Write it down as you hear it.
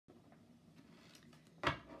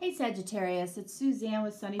Hey Sagittarius, it's Suzanne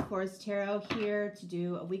with Sunny Forest Tarot here to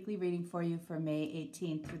do a weekly reading for you for May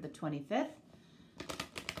 18th through the 25th.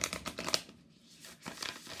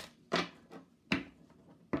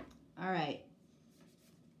 All right,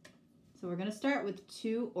 so we're going to start with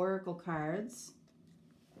 2 oracle cards.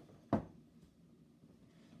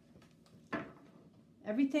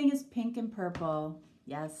 Everything is pink and purple.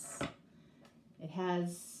 Yes, it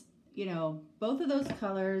has, both of those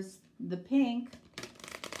colors. The pink,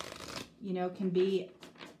 can be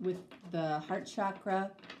with the heart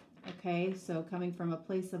chakra, okay? So coming from a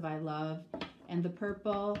place of I love. And the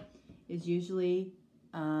purple is usually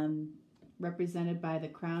represented by the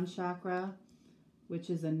crown chakra,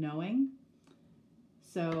 which is a knowing.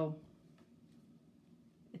 So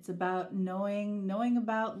it's about knowing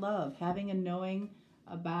about love, having a knowing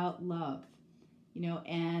about love,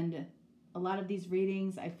 and a lot of these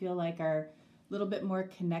readings I feel like are a little bit more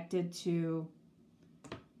connected to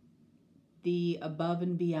the above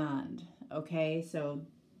and beyond, okay? So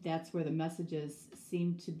that's where the messages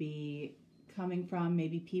seem to be coming from.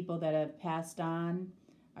 Maybe people that have passed on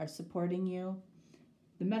are supporting you.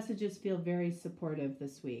 The messages feel very supportive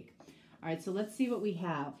this week. All right, so let's see what we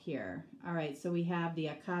have here. All right, so we have the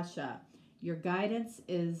Akasha. Your guidance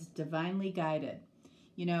is divinely guided.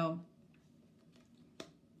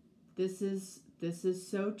 This is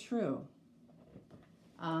so true.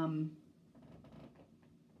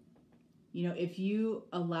 If you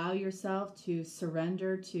allow yourself to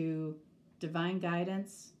surrender to divine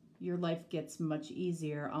guidance, your life gets much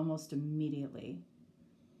easier almost immediately.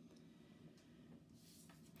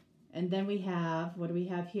 And then we have, what do we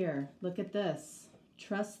have here? Look at this.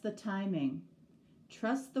 Trust the timing.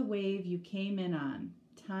 Trust the wave you came in on.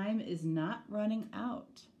 Time is not running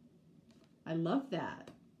out. I love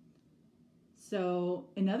that. So,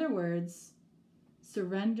 in other words,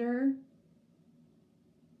 surrender.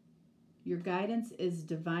 Your guidance is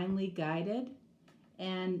divinely guided,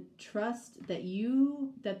 and trust that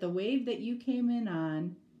the wave that you came in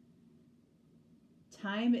on,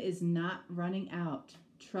 time is not running out.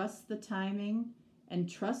 Trust the timing and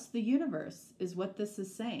trust the universe is what this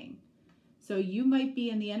is saying. So you might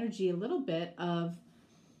be in the energy a little bit of,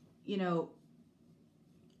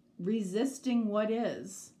 resisting what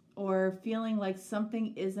is, or feeling like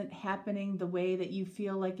something isn't happening the way that you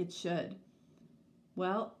feel like it should.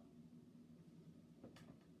 Well,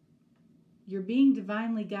 you're being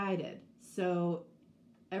divinely guided, so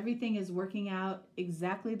everything is working out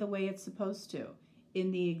exactly the way it's supposed to,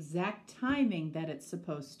 in the exact timing that it's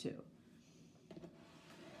supposed to.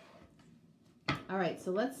 All right,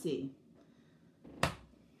 so let's see.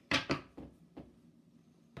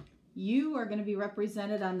 You are going to be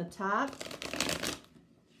represented on the top.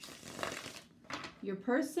 Your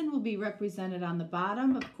person will be represented on the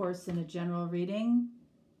bottom. Of course, in a general reading,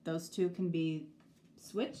 those two can be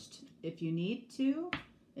switched if you need to.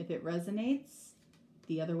 If it resonates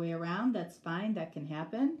the other way around, that's fine. That can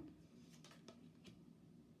happen.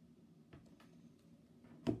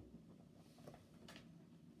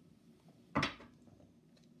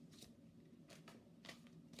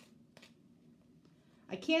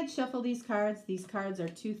 I can't shuffle these cards. These cards are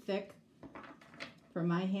too thick for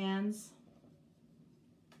my hands.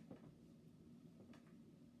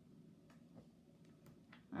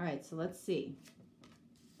 All right, so let's see.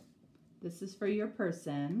 This is for your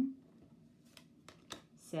person,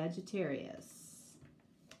 Sagittarius.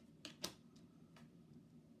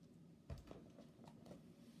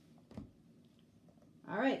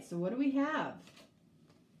 All right, so what do we have?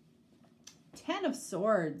 10 of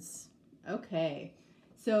Swords. Okay,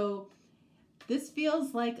 so this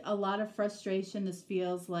feels like a lot of frustration. This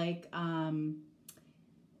feels like,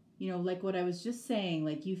 like what I was just saying,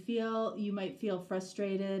 like you might feel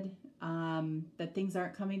frustrated that things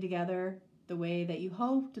aren't coming together the way that you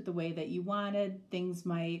hoped, the way that you wanted. Things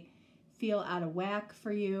might feel out of whack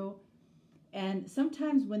for you. And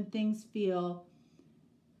sometimes when things feel,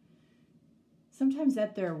 sometimes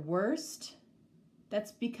at their worst,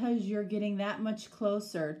 that's because you're getting that much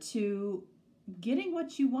closer to getting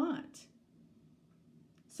what you want.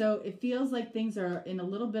 So it feels like things are in a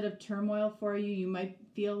little bit of turmoil for you. You might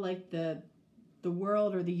feel like the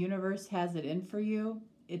world or the universe has it in for you.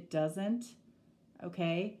 It doesn't,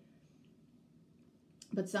 okay?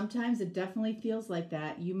 But sometimes it definitely feels like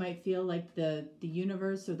that. You might feel like the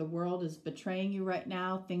universe or the world is betraying you right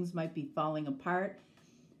now. Things might be falling apart.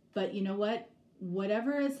 But you know what?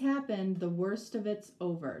 Whatever has happened, the worst of it's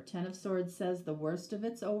over. 10 of Swords says the worst of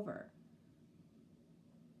it's over.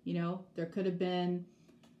 There could have been,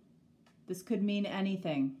 this could mean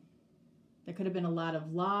anything. There could have been a lot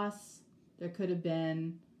of loss. There could have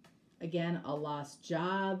been Again, a lost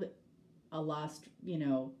job, a lost, you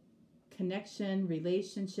know, connection,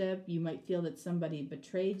 relationship. You might feel that somebody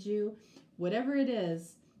betrayed you. Whatever it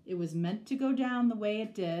is, it was meant to go down the way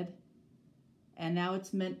it did, and now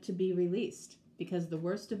it's meant to be released because the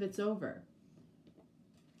worst of it's over.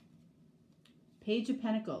 Page of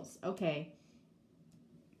Pentacles. Okay.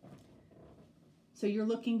 So you're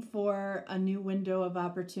looking for a new window of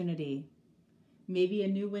opportunity. Maybe a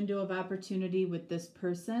new window of opportunity with this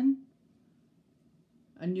person.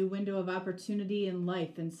 A new window of opportunity in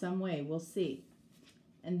life in some way. We'll see.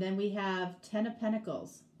 And then we have 10 of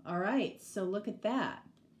Pentacles. All right. So look at that.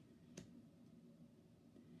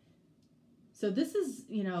 So this is,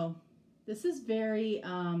 you know, this is very,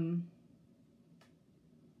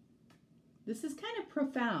 this is kind of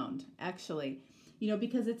profound, actually. You know,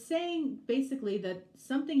 because it's saying basically that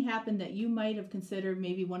something happened that you might have considered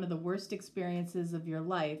maybe one of the worst experiences of your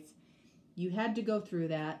life. You had to go through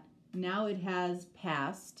that. Now it has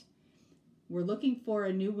passed. We're looking for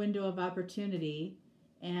a new window of opportunity.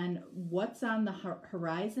 And what's on the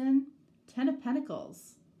horizon? 10 of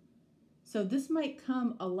Pentacles. So this might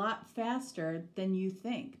come a lot faster than you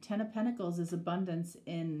think. 10 of Pentacles is abundance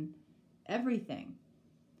in everything.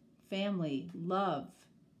 Family, love,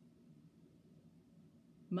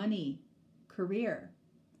 money, career.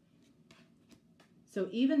 So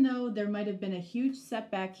even though there might have been a huge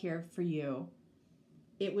setback here for you,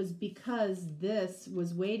 it was because this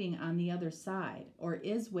was waiting on the other side, or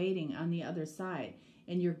is waiting on the other side.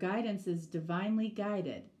 And your guidance is divinely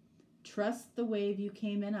guided. Trust the wave you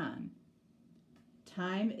came in on.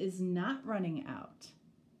 Time is not running out.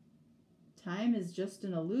 Time is just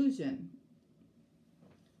an illusion.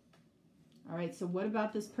 All right, so what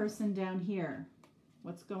about this person down here?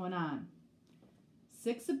 What's going on?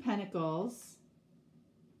 6 of Pentacles.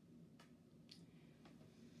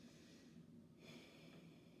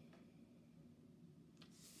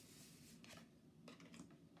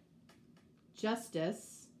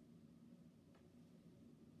 Justice.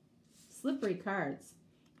 Slippery cards.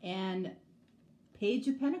 And Page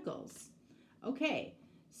of Pentacles. Okay,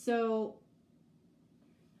 so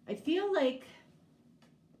I feel like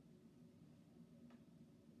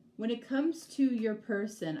when it comes to your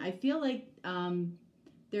person, I feel like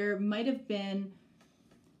there might have been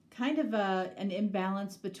kind of an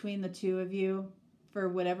imbalance between the two of you for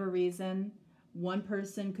whatever reason. One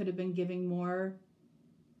person could have been giving more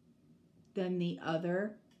than the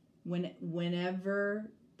other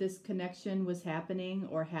whenever this connection was happening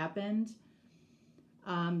or happened.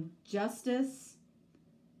 Justice,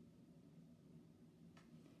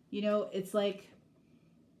 you know, it's like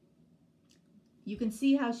you can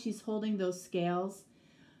see how she's holding those scales.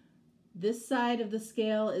 This side of the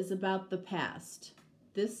scale is about the past.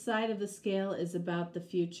 This side of the scale is about the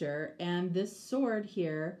future. And this sword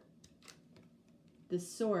here,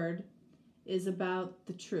 this sword, is about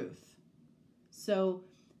the truth. So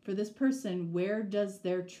for this person, where does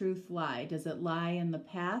their truth lie? Does it lie in the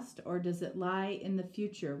past, or does it lie in the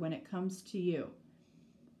future when it comes to you?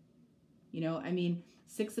 You know, I mean,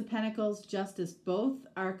 6 of Pentacles, Justice, both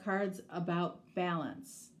are cards about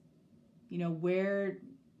balance. You know,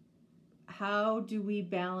 how do we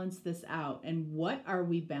balance this out? And what are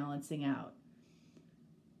we balancing out?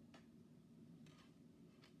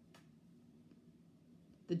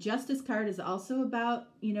 The Justice card is also about,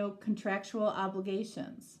 you know, contractual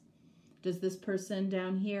obligations. Does this person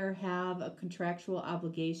down here have a contractual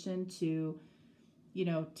obligation to, you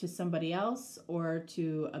know, to somebody else or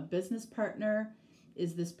to a business partner?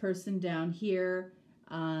 Is this person down here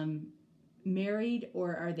married,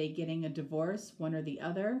 or are they getting a divorce, one or the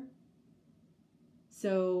other?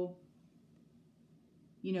 So,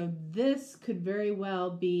 you know, this could very well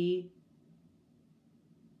be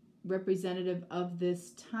representative of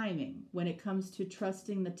this timing. When it comes to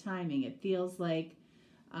trusting the timing, it feels like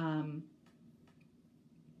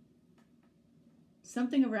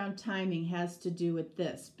something around timing has to do with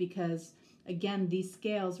this, because again, these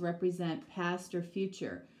scales represent past or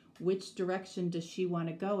future. Which direction does she want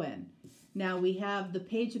to go in? Now we have the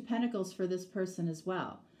Page of Pentacles for this person as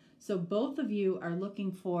well. So both of you are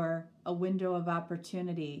looking for a window of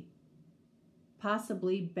opportunity,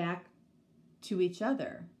 possibly back to each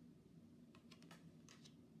other.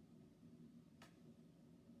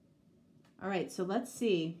 All right, so let's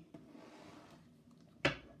see.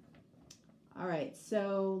 All right,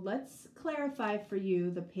 so let's clarify for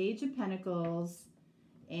you the Page of Pentacles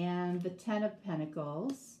and the 10 of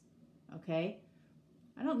Pentacles, okay?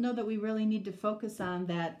 I don't know that we really need to focus on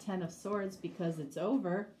that 10 of Swords because it's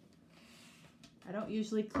over. I don't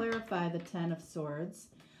usually clarify the 10 of Swords.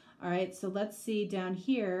 All right, so let's see down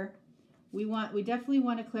here. We definitely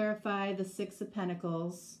want to clarify the Six of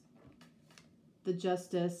Pentacles, the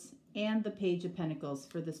Justice, and the Page of Pentacles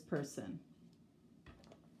for this person.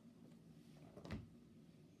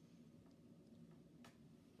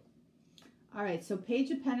 All right, so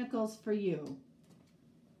Page of Pentacles for you.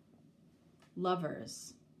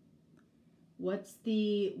 Lovers. What's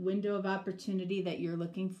the window of opportunity that you're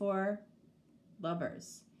looking for?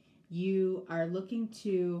 Lovers. You are looking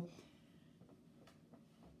to...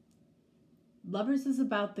 Lovers is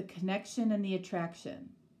about the connection and the attraction.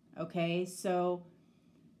 Okay, so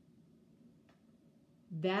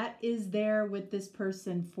that is there with this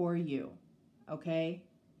person for you. Okay?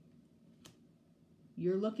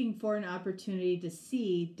 You're looking for an opportunity to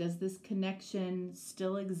see, does this connection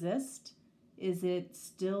still exist? Is it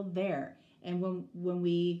still there? And when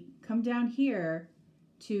we come down here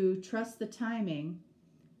to trust the timing,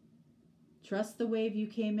 trust the wave you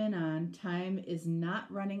came in on, time is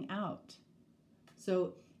not running out.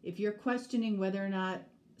 So if you're questioning whether or not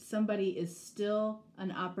somebody is still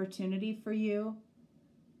an opportunity for you,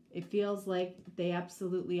 it feels like they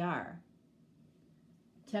absolutely are.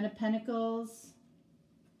 Ten of Pentacles,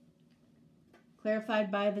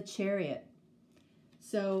 clarified by the Chariot.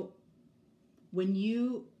 So when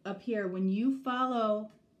you, up here, when you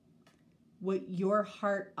follow what your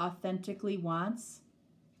heart authentically wants,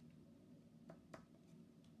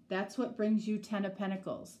 that's what brings you Ten of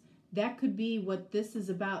Pentacles. That could be what this is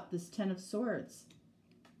about, this Ten of Swords.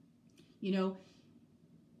 You know,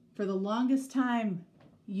 for the longest time,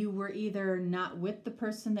 you were either not with the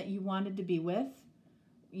person that you wanted to be with,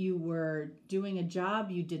 you were doing a job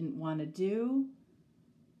you didn't want to do,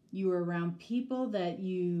 you were around people that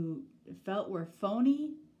you felt were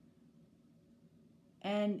phony.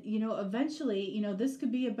 And, you know, eventually, you know, this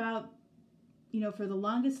could be about, you know, for the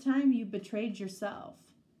longest time you betrayed yourself.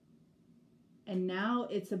 And now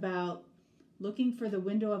it's about looking for the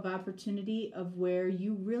window of opportunity of where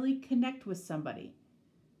you really connect with somebody,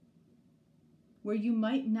 where you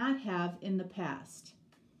might not have in the past.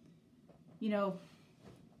 You know,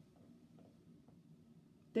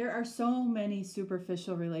 there are so many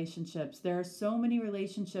superficial relationships. There are so many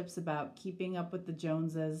relationships about keeping up with the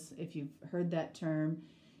Joneses, if you've heard that term.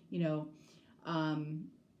 You know,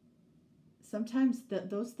 sometimes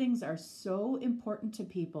those things are so important to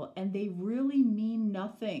people and they really mean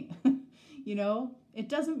nothing. You know, it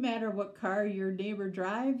doesn't matter what car your neighbor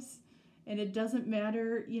drives, and it doesn't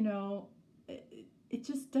matter, you know, it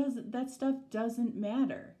just doesn't, that stuff doesn't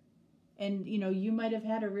matter. And, you know, you might have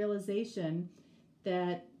had a realization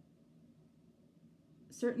that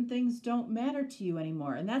certain things don't matter to you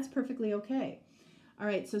anymore, and that's perfectly okay. All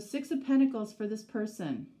right, so Six of Pentacles for this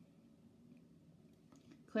person.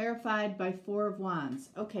 Clarified by Four of Wands.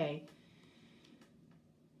 Okay.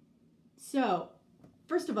 So,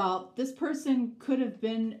 first of all, this person could have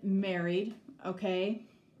been married, okay?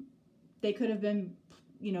 They could have been,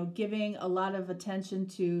 you know, giving a lot of attention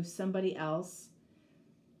to somebody else,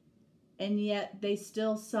 and yet they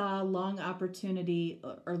still saw long opportunity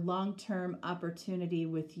or long-term opportunity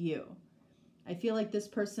with you. I feel like this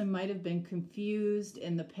person might have been confused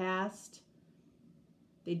in the past.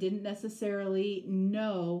 They didn't necessarily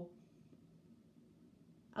know.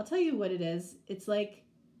 I'll tell you what it is. It's like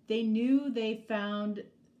they knew they found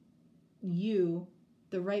you,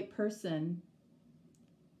 the right person,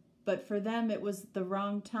 but for them it was the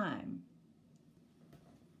wrong time.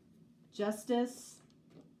 Justice,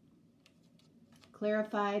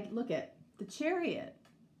 clarified. Look at the Chariot.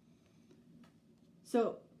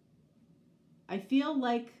 So I feel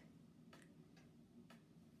like,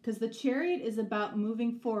 because the Chariot is about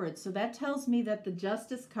moving forward, so that tells me that the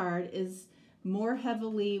Justice card is more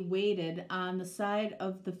heavily weighted on the side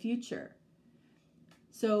of the future.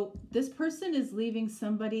 So this person is leaving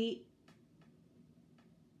somebody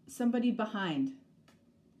behind.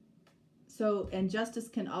 So, and Justice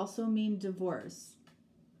can also mean divorce.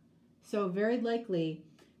 So very likely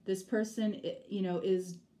this person, you know,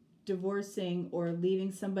 is divorcing or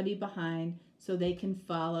leaving somebody behind so they can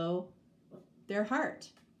follow their heart.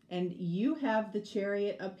 And you have the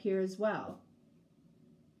Chariot up here as well.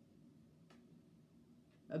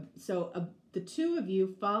 The two of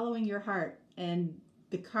you following your heart, and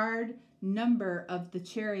the card number of the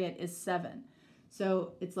Chariot is 7.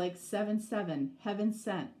 So it's like 7-7, heaven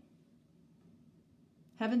sent.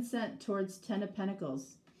 Heaven sent towards Ten of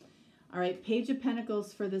Pentacles. All right, Page of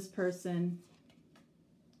Pentacles for this person.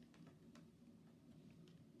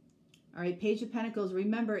 All right, Page of Pentacles,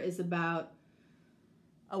 remember, is about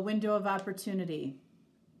a window of opportunity.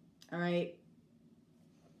 All right.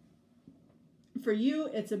 For you,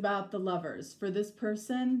 it's about the Lovers. For this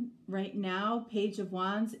person right now, Page of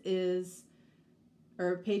Wands is,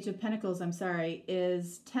 or Page of Pentacles, I'm sorry,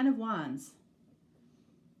 is 10 of Wands.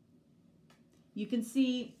 You can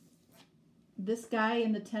see this guy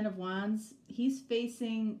in the 10 of Wands, he's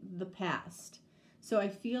facing the past. So I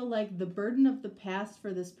feel like the burden of the past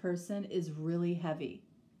for this person is really heavy.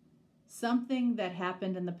 Something that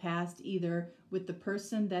happened in the past, either with the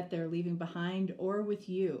person that they're leaving behind or with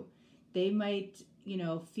you. They might, you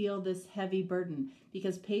know, feel this heavy burden,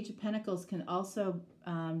 because Page of Pentacles can also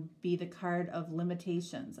be the card of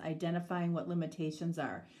limitations, identifying what limitations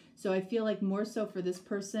are. So I feel like more so for this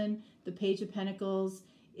person, the Page of Pentacles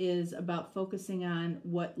is about focusing on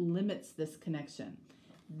what limits this connection.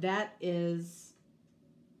 That is,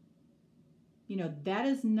 you know, that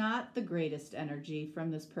is not the greatest energy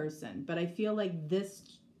from this person, but I feel like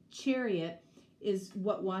this Chariot is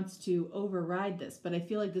what wants to override this. But I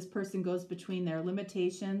feel like this person goes between their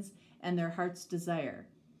limitations and their heart's desire.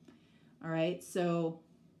 All right, so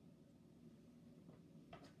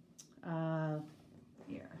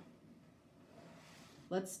here.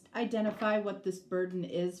 Let's identify what this burden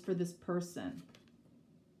is for this person.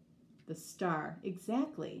 The Star,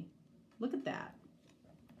 exactly. Look at that.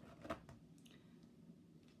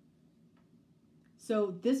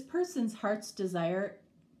 So this person's heart's desire,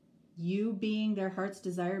 you being their heart's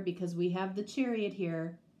desire, because we have the Chariot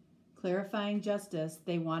here, clarifying justice.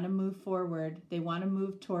 They want to move forward. They want to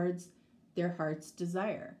move towards their heart's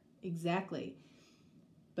desire. Exactly.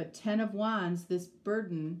 But 10 of Wands, this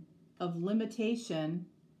burden of limitation,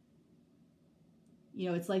 you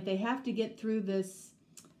know, it's like they have to get through this.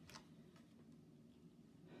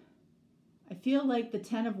 I feel like the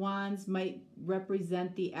 10 of Wands might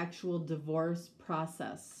represent the actual divorce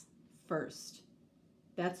process first.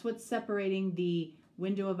 That's what's separating the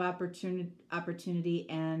window of opportunity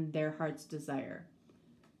and their heart's desire.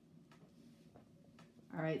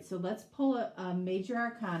 All right, so let's pull a major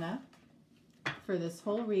arcana for this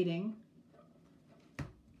whole reading.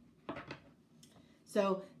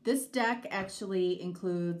 So this deck actually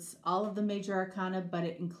includes all of the major arcana, but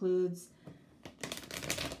it includes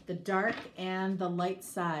the dark and the light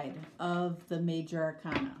side of the major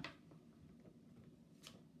arcana.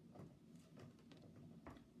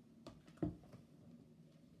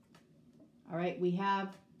 All right, we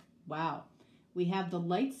have, wow, we have the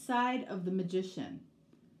light side of the Magician.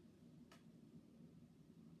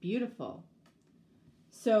 Beautiful.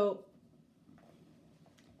 So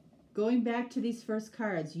going back to these first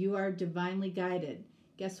cards, you are divinely guided.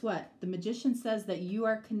 Guess what? The Magician says that you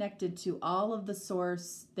are connected to all of the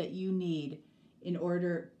source that you need in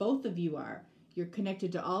order, both of you are. You're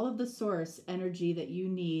connected to all of the source energy that you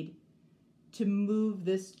need to move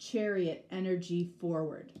this Chariot energy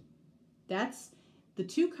forward. That's the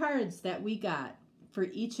two cards that we got for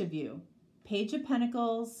each of you. Page of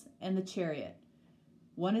Pentacles and the Chariot.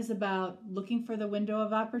 One is about looking for the window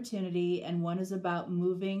of opportunity, and one is about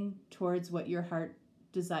moving towards what your heart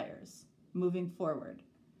desires, moving forward.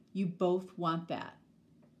 You both want that.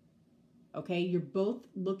 Okay, you're both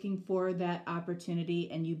looking for that opportunity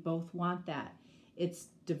and you both want that. It's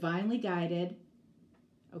divinely guided.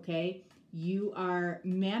 Okay, you are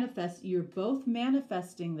you're both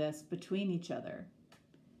manifesting this between each other.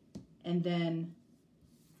 And then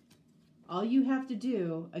all you have to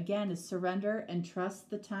do, again, is surrender and trust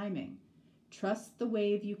the timing. Trust the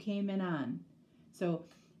wave you came in on. So,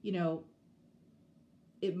 you know,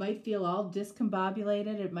 it might feel all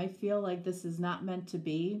discombobulated. It might feel like this is not meant to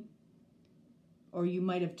be. Or you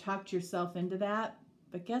might have talked yourself into that.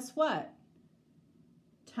 But guess what?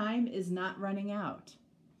 Time is not running out.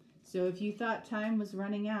 So if you thought time was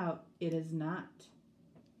running out, it is not.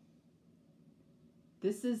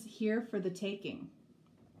 This is here for the taking.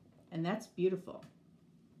 And that's beautiful.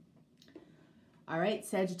 All right,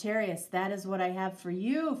 Sagittarius, that is what I have for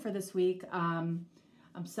you for this week.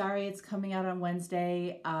 I'm sorry it's coming out on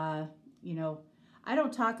Wednesday. You know, I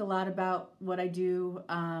don't talk a lot about what I do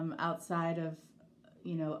outside of,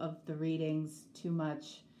 you know, of the readings too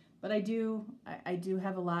much. But I do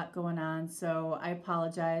have a lot going on, so I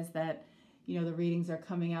apologize that, you know, the readings are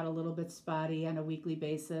coming out a little bit spotty on a weekly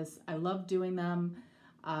basis. I love doing them.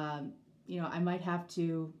 You know, I might have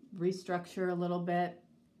to restructure a little bit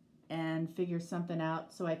and figure something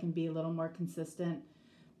out so I can be a little more consistent.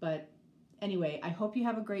 But anyway, I hope you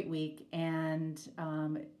have a great week, and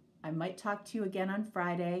I might talk to you again on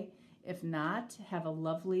Friday. If not, have a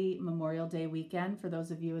lovely Memorial Day weekend for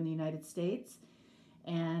those of you in the United States.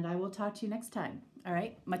 And I will talk to you next time. All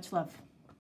right, much love.